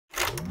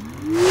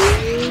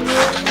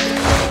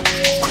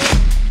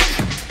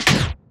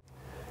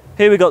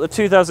Here we got the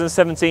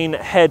 2017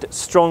 Head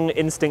Strong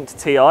Instinct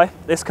TI.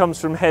 This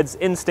comes from Head's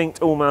Instinct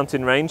All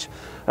Mountain range,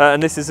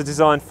 and this is a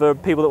design for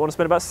people that want to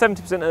spend about 70%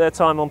 of their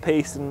time on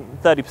piste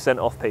and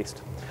 30% off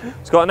piste.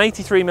 It's got an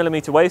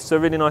 83mm waist, so a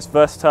really nice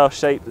versatile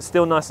shape that's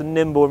still nice and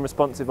nimble and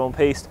responsive on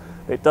piste,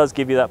 but it does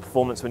give you that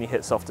performance when you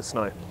hit softer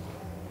snow.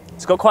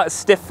 It's got quite a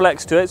stiff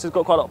flex to it, so it's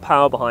got quite a lot of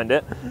power behind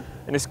it,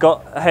 and it's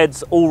got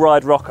Head's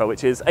all-ride rocker,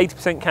 which is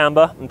 80%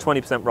 camber and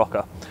 20%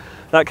 rocker.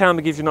 That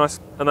camber gives you a nice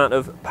amount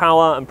of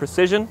power and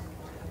precision,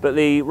 but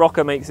the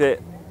rocker makes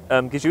it,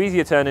 gives you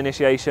easier turn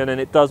initiation,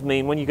 and it does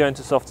mean when you go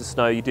into softer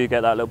snow, you do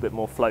get that little bit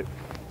more float.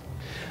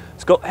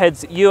 It's got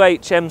Head's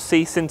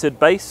UHMC sintered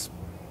base.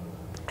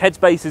 Head's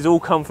bases all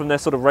come from their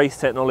sort of race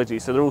technology,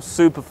 so they're all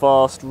super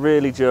fast,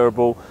 really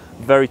durable,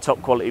 very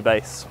top quality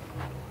base.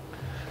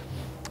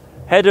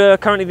 Head are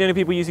currently the only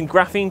people using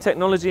graphene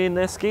technology in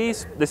their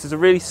skis. This is a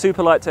really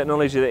super light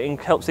technology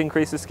that helps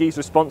increase the ski's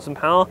response and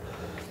power.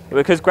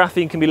 Because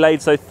graphene can be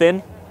laid so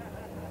thin,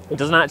 it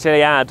doesn't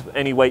actually add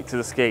any weight to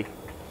the ski.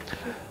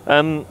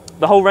 The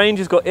whole range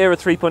has got ERA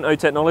 3.0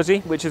 technology,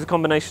 which is a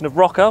combination of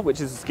rocker,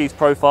 which is the ski's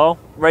profile,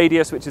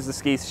 radius, which is the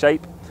ski's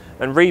shape,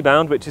 and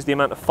rebound, which is the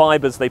amount of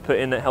fibres they put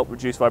in that help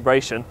reduce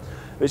vibration,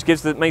 which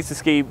makes the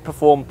ski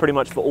perform pretty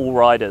much for all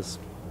riders.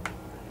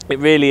 It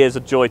really is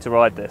a joy to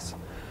ride this.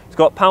 It's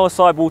got Power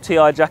Sidewall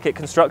TI jacket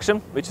construction,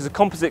 which is a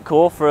composite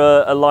core for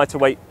a lighter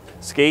weight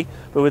ski,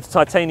 but with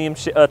titanium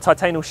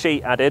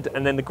sheet added,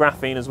 and then the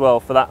graphene as well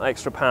for that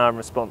extra power and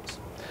response.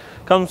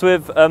 Comes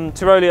with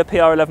Tyrolia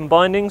PR11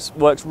 bindings,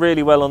 works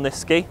really well on this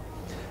ski.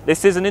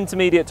 This is an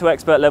intermediate to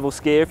expert level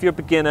skier. If you're a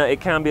beginner, it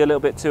can be a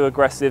little bit too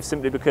aggressive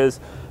simply because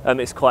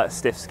it's quite a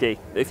stiff ski.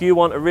 If you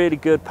want a really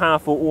good,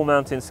 powerful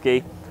all-mountain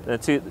ski, the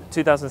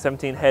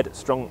 2017 Head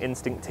Strong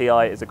Instinct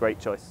TI is a great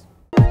choice.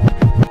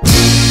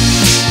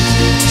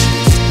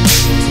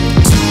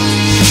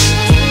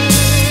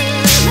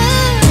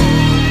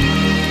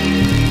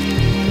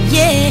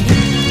 Yeah.